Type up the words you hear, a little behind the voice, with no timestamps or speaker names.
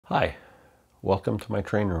Hi, welcome to my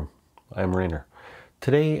train room. I'm Rainer.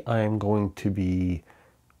 Today I'm going to be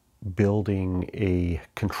building a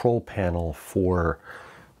control panel for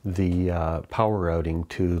the power routing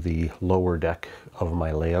to the lower deck of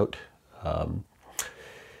my layout.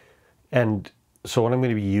 And so what I'm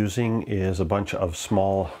going to be using is a bunch of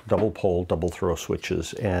small double pole, double throw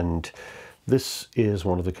switches, and this is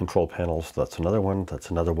one of the control panels. That's another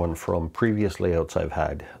one from previous layouts I've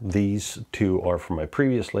had. These two are from my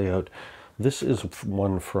previous layout. This is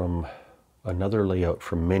one from another layout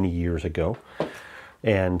from many years ago.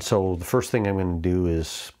 And so the first thing I'm going to do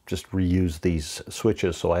is just reuse these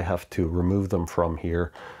switches. So I have to remove them from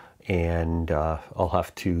here, and I'll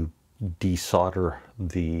have to desolder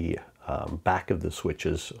the back of the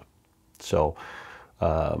switches. So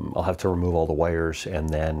I'll have to remove all the wires and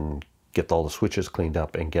then get all the switches cleaned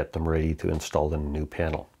up and get them ready to install in a new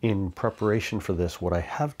panel. In preparation for this, what I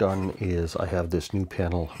have done is I have this new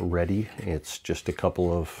panel ready. It's just a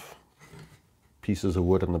couple of pieces of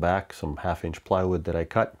wood in the back, some 1/2-inch plywood that I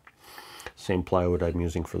cut. Same plywood I'm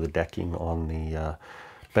using for the decking on the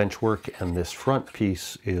bench work, and this front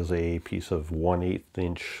piece is a piece of 1/8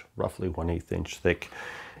 inch, roughly 1/8 inch thick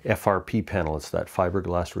FRP panel. It's that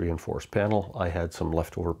fiberglass reinforced panel. I had some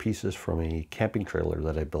leftover pieces from a camping trailer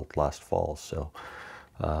that I built last fall. So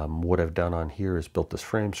what I've done on here is built this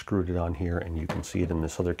frame, screwed it on here, and you can see it in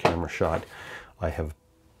this other camera shot. I have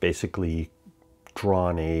basically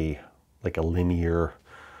drawn like a linear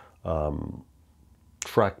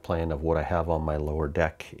track plan of what I have on my lower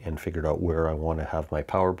deck and figured out where I want to have my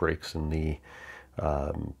power breaks in the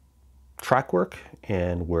track work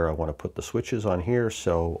and where I want to put the switches on here.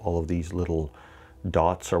 So all of these little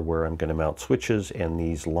dots are where I'm going to mount switches, and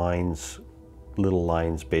these lines, little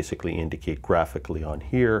lines, basically indicate graphically on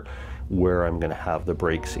here where I'm going to have the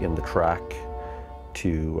breaks in the track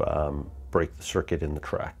to break the circuit in the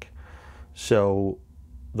track. So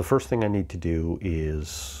the first thing I need to do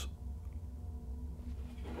is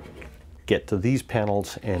get to these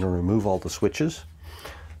panels and remove all the switches.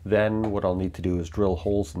 Then what I'll need to do is drill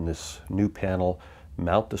holes in this new panel,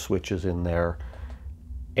 mount the switches in there,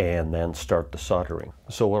 and then start the soldering.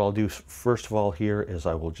 So what I'll do first of all here is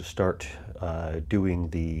I will just start doing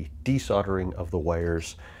the desoldering of the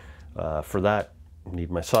wires. For that, I need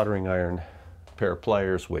my soldering iron, a pair of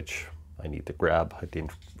pliers, which I need to grab. I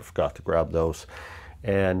forgot to grab those.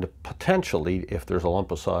 And potentially, if there's a lump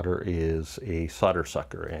of solder, is a solder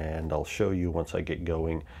sucker. And I'll show you once I get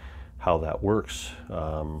going how that works.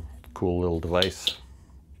 Cool little device.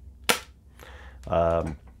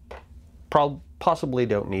 Possibly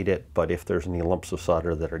don't need it, but if there's any lumps of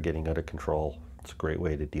solder that are getting out of control, it's a great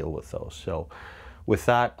way to deal with those. So with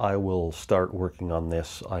that, I will start working on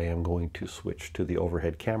this. I am going to switch to the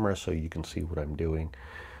overhead camera so you can see what I'm doing.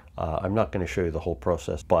 I'm not going to show you the whole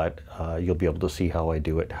process, but you'll be able to see how I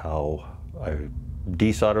do it, how I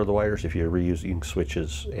desolder the wires if you're reusing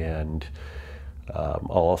switches, and I'll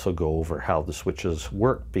also go over how the switches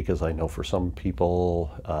work, because I know for some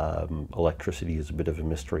people electricity is a bit of a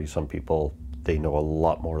mystery. Some people, they know a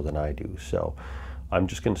lot more than I do. So I'm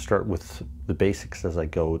just going to start with the basics as I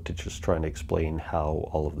go to just trying to explain how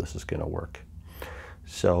all of this is going to work.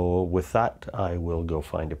 So with that, I will go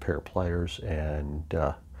find a pair of pliers and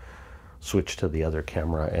switch to the other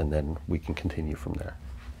camera, and then we can continue from there.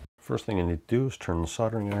 First thing I need to do is turn the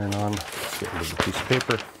soldering iron on. Let's get rid of the piece of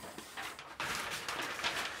paper.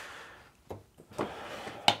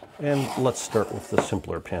 And let's start with the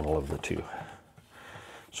simpler panel of the two.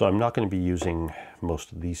 So I'm not going to be using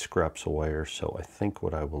most of these scraps of wire, so I think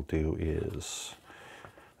what I will do is,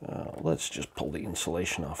 let's just pull the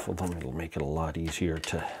insulation off of them. It'll make it a lot easier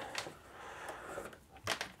to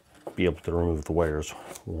be able to remove the wires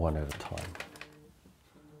one at a time.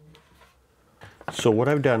 So what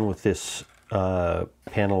I've done with this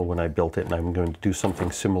panel when I built it, and I'm going to do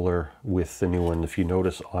something similar with the new one. If you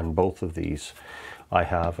notice on both of these, I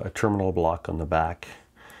have a terminal block on the back,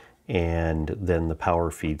 and then the power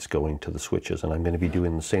feeds going to the switches, and I'm going to be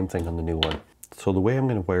doing the same thing on the new one. So the way I'm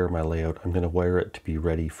going to wire my layout, I'm going to wire it to be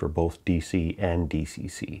ready for both DC and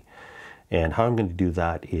DCC. And how I'm going to do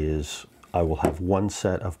that is I will have one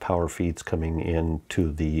set of power feeds coming in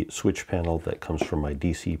to the switch panel that comes from my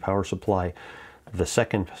DC power supply. The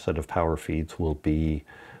second set of power feeds will be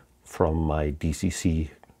from my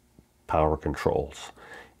DCC power controls.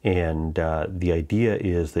 And the idea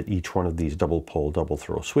is that each one of these double pole, double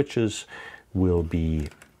throw switches will be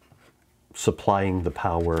supplying the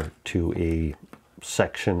power to a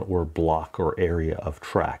section or block or area of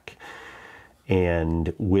track.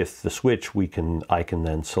 And with the switch, I can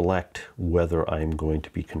then select whether I'm going to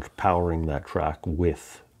be powering that track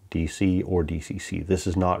with DC or DCC. This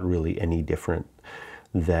is not really any different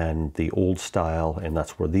than the old style, and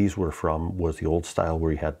that's where these were from, was the old style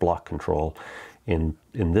where you had block control. In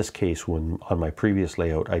this case, when on my previous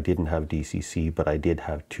layout, I didn't have DCC, but I did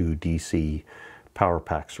have two DC power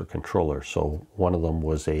packs or controllers. So one of them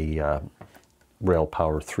was a Rail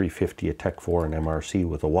Power 350, a Tech 4 and MRC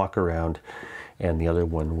with a walk around, and the other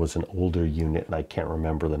one was an older unit, and I can't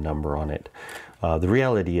remember the number on it. The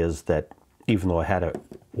reality is that even though I had it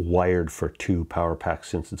wired for two power packs,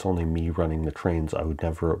 since it's only me running the trains, I would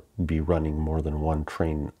never be running more than one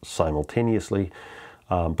train simultaneously.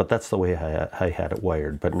 But that's the way I had it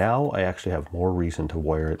wired. But now I actually have more reason to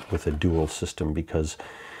wire it with a dual system, because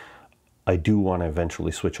I do want to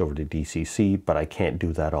eventually switch over to DCC, but I can't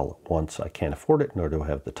do that all at once. I can't afford it, nor do I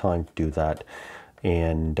have the time to do that.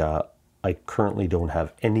 And I currently don't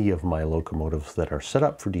have any of my locomotives that are set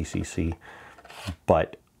up for DCC,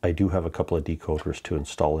 but I do have a couple of decoders to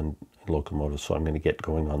install in locomotives, so I'm going to get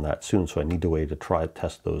going on that soon. So I need a way to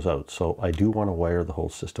test those out. So I do want to wire the whole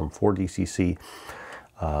system for DCC.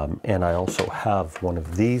 And I also have one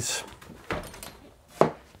of these.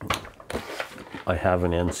 I have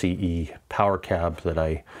an NCE power cab that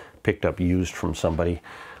I picked up used from somebody,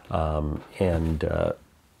 and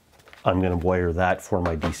I'm going to wire that for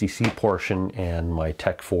my DCC portion, and my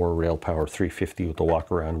Tech 4 Rail Power 350 with the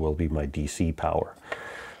walk around will be my DC power.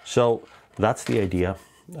 So that's the idea.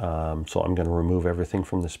 So I'm going to remove everything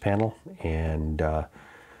from this panel and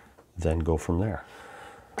then go from there.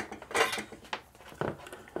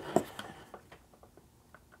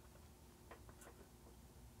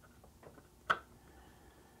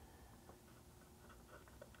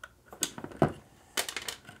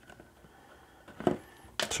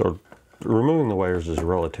 So removing the wires is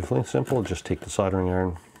relatively simple. Just take the soldering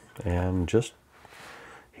iron and just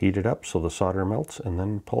heat it up so the solder melts, and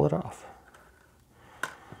then pull it off.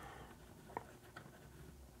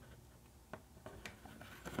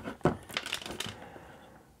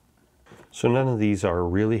 So none of these are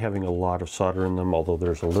really having a lot of solder in them, although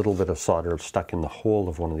there's a little bit of solder stuck in the hole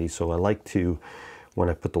of one of these. So I like to, when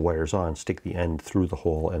I put the wires on, stick the end through the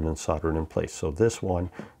hole and then solder it in place. So this one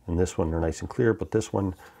and this one are nice and clear, but this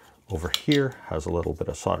one over here has a little bit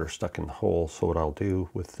of solder stuck in the hole. So what I'll do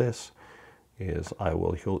with this is I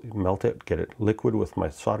will melt it, get it liquid with my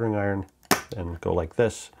soldering iron, and go like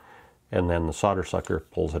this, and then the solder sucker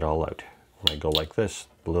pulls it all out. When I go like this,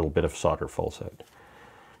 a little bit of solder falls out.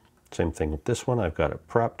 Same thing with this one. I've got it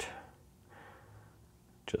prepped.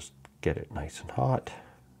 Just get it nice and hot,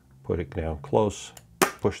 put it down close,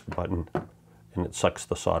 push the button, and it sucks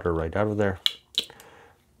the solder right out of there,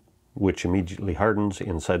 which immediately hardens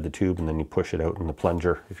inside the tube, and then you push it out in the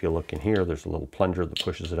plunger. If you look in here, there's a little plunger that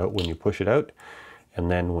pushes it out when you push it out, and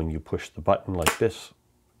then when you push the button like this,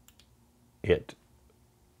 it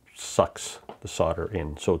sucks the solder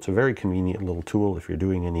in. So it's a very convenient little tool. If you're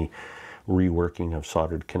doing any reworking of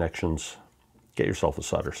soldered connections, get yourself a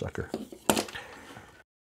solder sucker.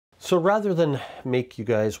 So rather than make you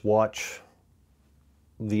guys watch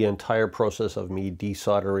the entire process of me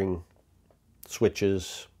desoldering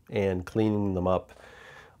switches and cleaning them up,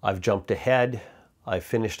 I've jumped ahead. I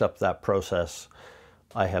finished up that process.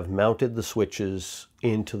 I have mounted the switches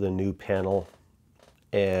into the new panel,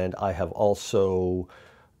 and I have also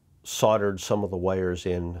soldered some of the wires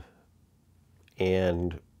in,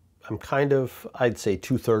 and I'm kind of, I'd say,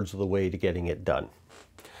 2/3 of the way to getting it done.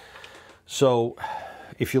 So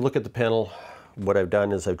if you look at the panel, what I've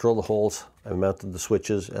done is I've drilled the holes, I've mounted the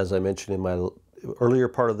switches, as I mentioned in my earlier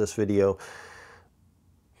part of this video.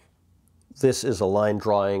 This is a line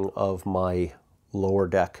drawing of my lower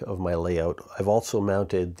deck of my layout. I've also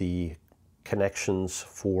mounted the connections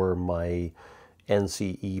for my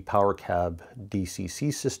NCE power cab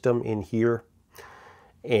DCC system in here,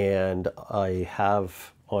 and I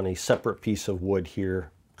have on a separate piece of wood here,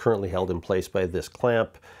 currently held in place by this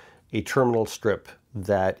clamp, a terminal strip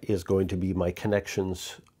that is going to be my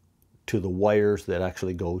connections to the wires that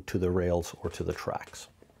actually go to the rails or to the tracks.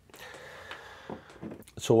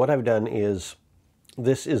 So what I've done is,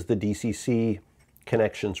 this is the DCC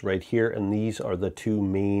connections right here, and these are the two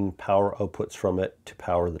main power outputs from it to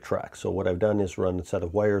power the track. So what I've done is run a set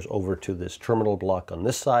of wires over to this terminal block on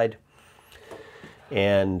this side,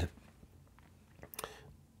 and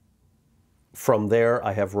from there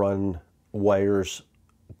I have run wires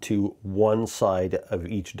to one side of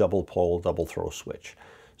each double pole, double throw switch.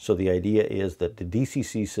 So the idea is that the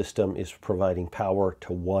DCC system is providing power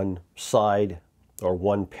to one side or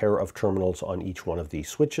one pair of terminals on each one of these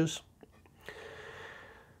switches.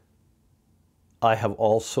 I have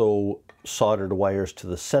also soldered wires to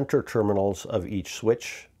the center terminals of each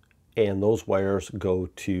switch, and those wires go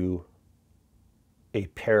to a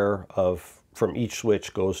pair of, from each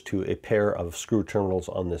switch goes to a pair of screw terminals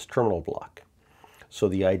on this terminal block. So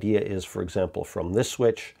the idea is, for example, from this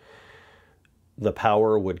switch, the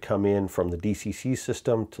power would come in from the DCC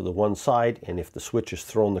system to the one side, and if the switch is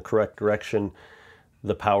thrown the correct direction,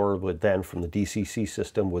 the power would then, from the DCC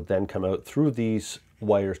system, would then come out through these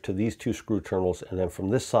wires to these two screw terminals, and then from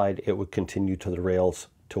this side it would continue to the rails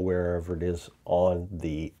to wherever it is on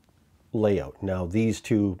the layout. Now these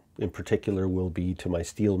two in particular will be to my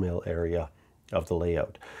steel mill area of the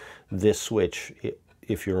layout. This switch,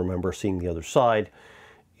 if you remember seeing the other side,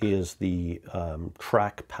 is the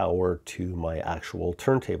track power to my actual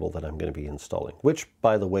turntable that I'm going to be installing, which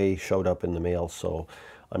by the way showed up in the mail, so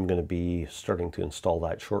I'm going to be starting to install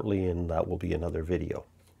that shortly, and that will be another video.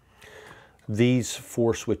 These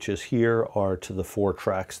 4 switches here are to the 4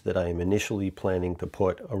 tracks that I am initially planning to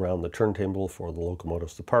put around the turntable for the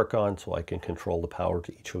locomotives to park on, so I can control the power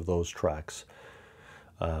to each of those tracks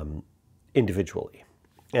individually.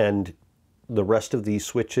 And the rest of these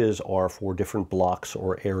switches are for different blocks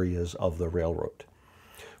or areas of the railroad.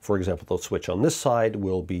 For example, the switch on this side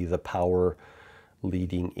will be the power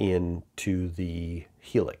leading in to the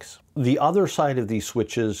helix. The other side of these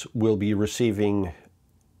switches will be receiving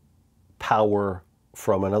power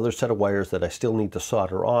from another set of wires that I still need to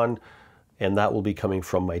solder on, and that will be coming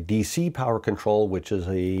from my DC power control, which is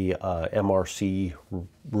a MRC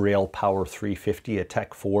Rail Power 350, a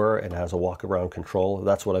Tech 4, and has a walk around control.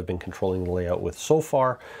 That's what I've been controlling the layout with so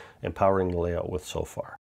far and powering the layout with so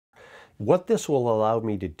far. What this will allow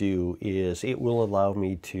me to do is it will allow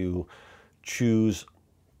me to choose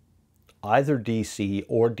either DC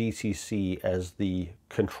or DCC as the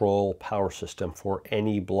control power system for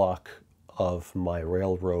any block of my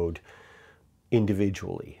railroad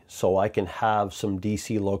individually. So I can have some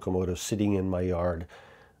DC locomotives sitting in my yard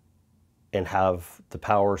and have the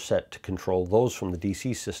power set to control those from the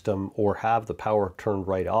DC system, or have the power turned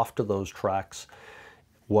right off to those tracks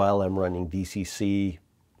while I'm running DCC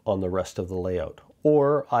on the rest of the layout.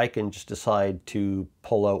 Or I can just decide to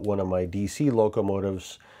pull out one of my DC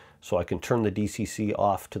locomotives so I can turn the DCC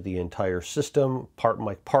off to the entire system, park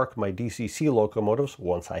my DCC locomotives,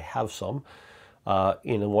 once I have some,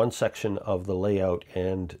 in one section of the layout,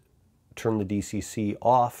 and turn the DCC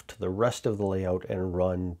off to the rest of the layout and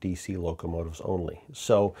run DC locomotives only.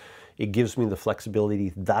 So it gives me the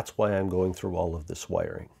flexibility. That's why I'm going through all of this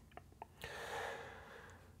wiring.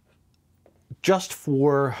 Just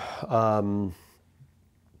for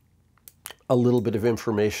a little bit of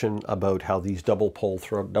information about how these double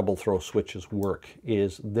throw switches work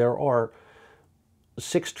is there are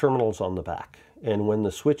 6 terminals on the back, and when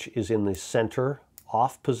the switch is in the center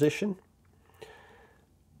off position,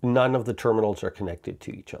 none of the terminals are connected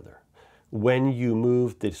to each other. When you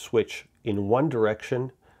move the switch in one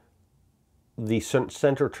direction, the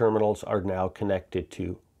center terminals are now connected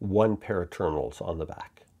to one pair of terminals on the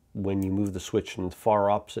back. When you move the switch in the far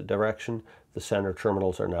opposite direction, the center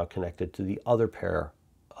terminals are now connected to the other pair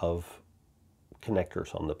of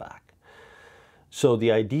connectors on the back. So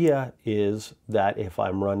the idea is that if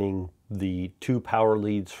I'm running the 2 power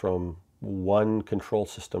leads from one control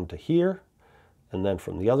system to here, and then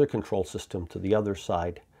from the other control system to the other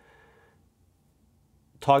side,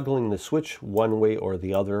 toggling the switch one way or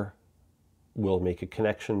the other will make a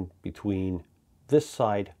connection between this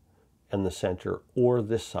side and the center, or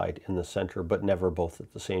this side and the center, but never both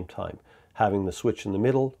at the same time. Having the switch in the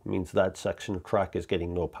middle means that section of track is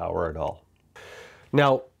getting no power at all.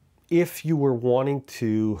 Now, if you were wanting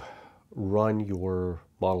to run your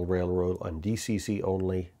model railroad on DCC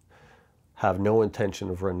only, have no intention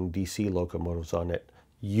of running DC locomotives on it,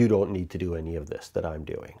 you don't need to do any of this that I'm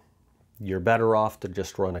doing. You're better off to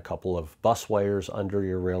just run a couple of bus wires under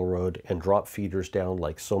your railroad and drop feeders down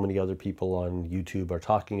like so many other people on YouTube are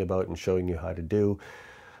talking about and showing you how to do.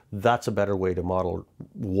 That's a better way to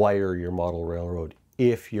wire your model railroad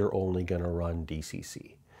if you're only going to run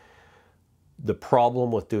DCC. The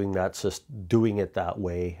problem with doing it that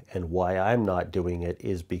way, and why I'm not doing it,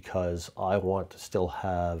 is because I want to still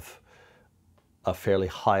have a fairly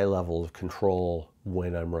high level of control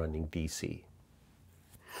when I'm running DC.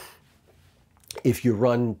 If you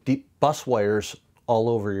run bus wires all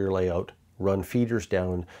over your layout, run feeders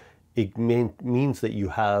down, it means that you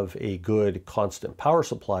have a good constant power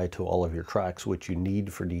supply to all of your tracks, which you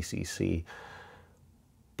need for DCC,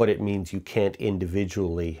 but it means you can't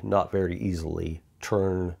individually, not very easily,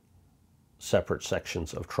 turn separate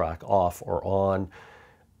sections of track off or on.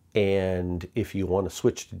 And if you want to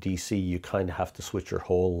switch to DC, you kind of have to switch your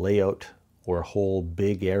whole layout or a whole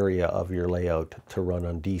big area of your layout to run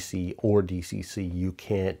on DC or DCC. You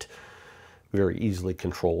can't very easily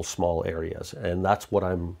control small areas, and that's what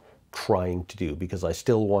I'm trying to do, because I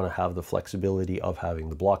still want to have the flexibility of having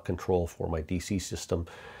the block control for my DC system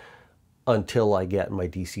until I get my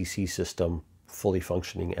DCC system fully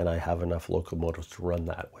functioning and I have enough locomotives to run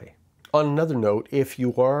that way. On another note, if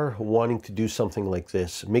you are wanting to do something like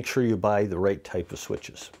this, make sure you buy the right type of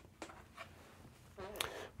switches.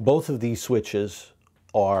 Both of these switches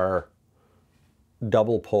are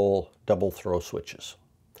double pole, double throw switches.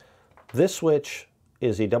 This switch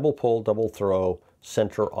is a double pole, double throw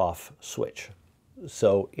center off switch.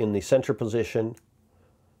 So in the center position,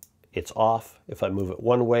 it's off. If I move it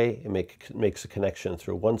one way, it makes a connection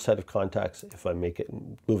through one set of contacts. If I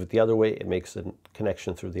move it the other way, it makes a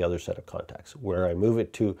connection through the other set of contacts. Where I move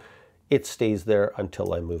it to, it stays there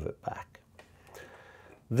until I move it back.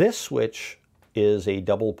 This switch is a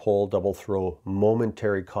double pole, double throw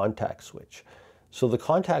momentary contact switch. So the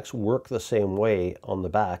contacts work the same way on the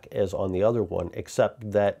back as on the other one, except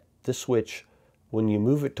that this switch, when you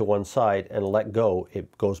move it to one side and let go,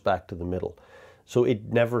 it goes back to the middle. So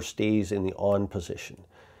it never stays in the on position.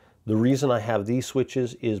 The reason I have these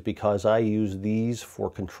switches is because I use these for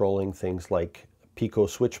controlling things like Pico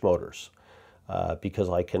switch motors, because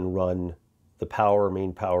I can run the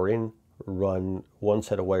main power in, run one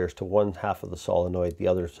set of wires to one half of the solenoid, the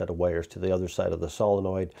other set of wires to the other side of the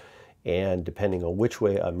solenoid, and depending on which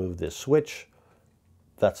way I move this switch,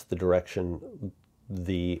 that's the direction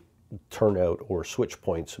the turnout or switch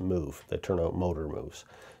points move, the turnout motor moves.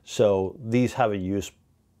 So these have a use,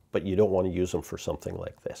 but you don't want to use them for something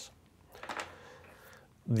like this.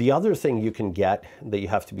 The other thing you can get that you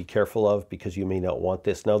have to be careful of, because you may not want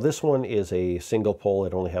this. Now this one is a single pole.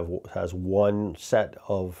 It only has one set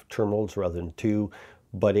of terminals rather than two,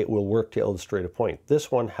 but it will work to illustrate a point.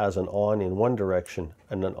 This one has an on in one direction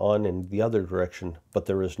and an on in the other direction, but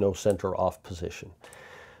there is no center off position.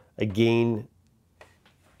 Again,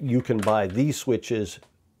 you can buy these switches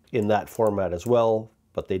in that format as well,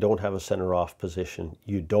 but they don't have a center off position.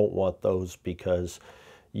 You don't want those because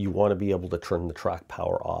you want to be able to turn the track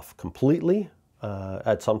power off completely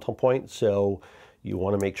at some point. So you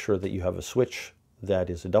want to make sure that you have a switch that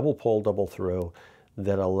is a double pole, double throw,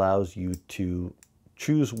 that allows you to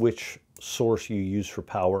choose which source you use for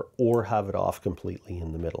power or have it off completely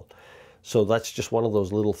in the middle. So that's just one of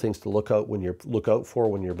those little things to look out for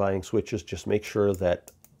when you're buying switches. Just make sure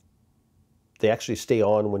that they actually stay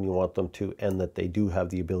on when you want them to, and that they do have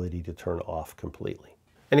the ability to turn off completely.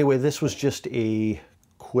 Anyway, this was just a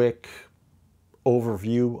quick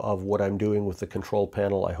overview of what I'm doing with the control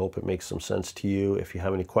panel. I hope it makes some sense to you. If you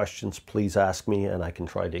have any questions, please ask me and I can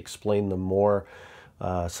try to explain them more.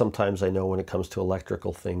 Sometimes I know when it comes to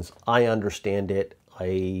electrical things, I understand it.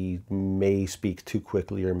 I may speak too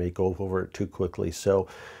quickly or may go over it too quickly. So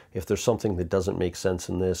if there's something that doesn't make sense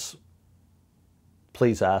in this,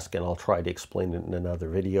 please ask and I'll try to explain it in another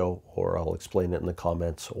video, or I'll explain it in the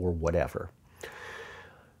comments or whatever.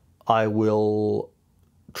 I will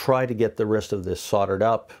try to get the rest of this soldered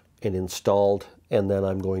up and installed, and then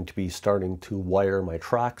I'm going to be starting to wire my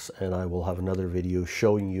tracks, and I will have another video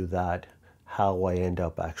showing you that, how I end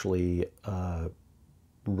up actually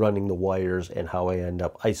running the wires and how I end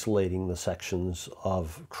up isolating the sections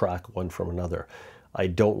of track one from another. I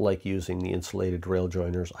don't like using the insulated rail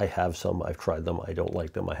joiners. I have some, I've tried them, I don't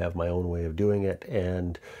like them. I have my own way of doing it,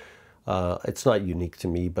 and it's not unique to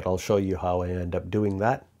me, but I'll show you how I end up doing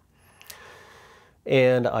that.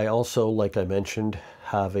 And I also, like I mentioned,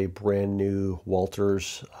 have a brand new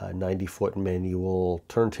Walters 90-foot manual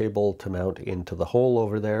turntable to mount into the hole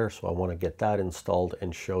over there. So I want to get that installed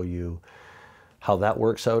and show you how that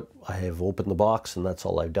works out. I have opened the box and that's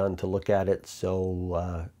all I've done to look at it.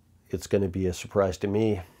 So it's going to be a surprise to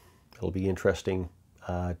me. It'll be interesting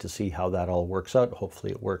to see how that all works out.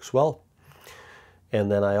 Hopefully it works well.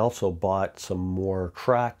 And then I also bought some more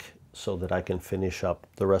track so that I can finish up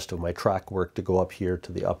the rest of my track work to go up here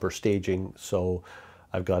to the upper staging. So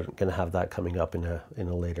I'm going to have that coming up in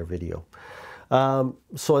a later video.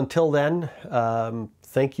 So until then,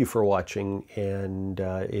 thank you for watching. And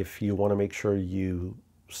if you want to make sure you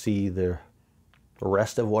see the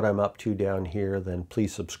rest of what I'm up to down here, then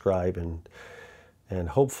please subscribe, and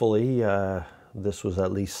hopefully this was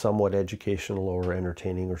at least somewhat educational or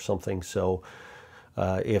entertaining or something. So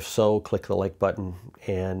if so, click the like button,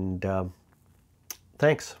 and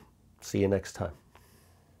thanks. See you next time.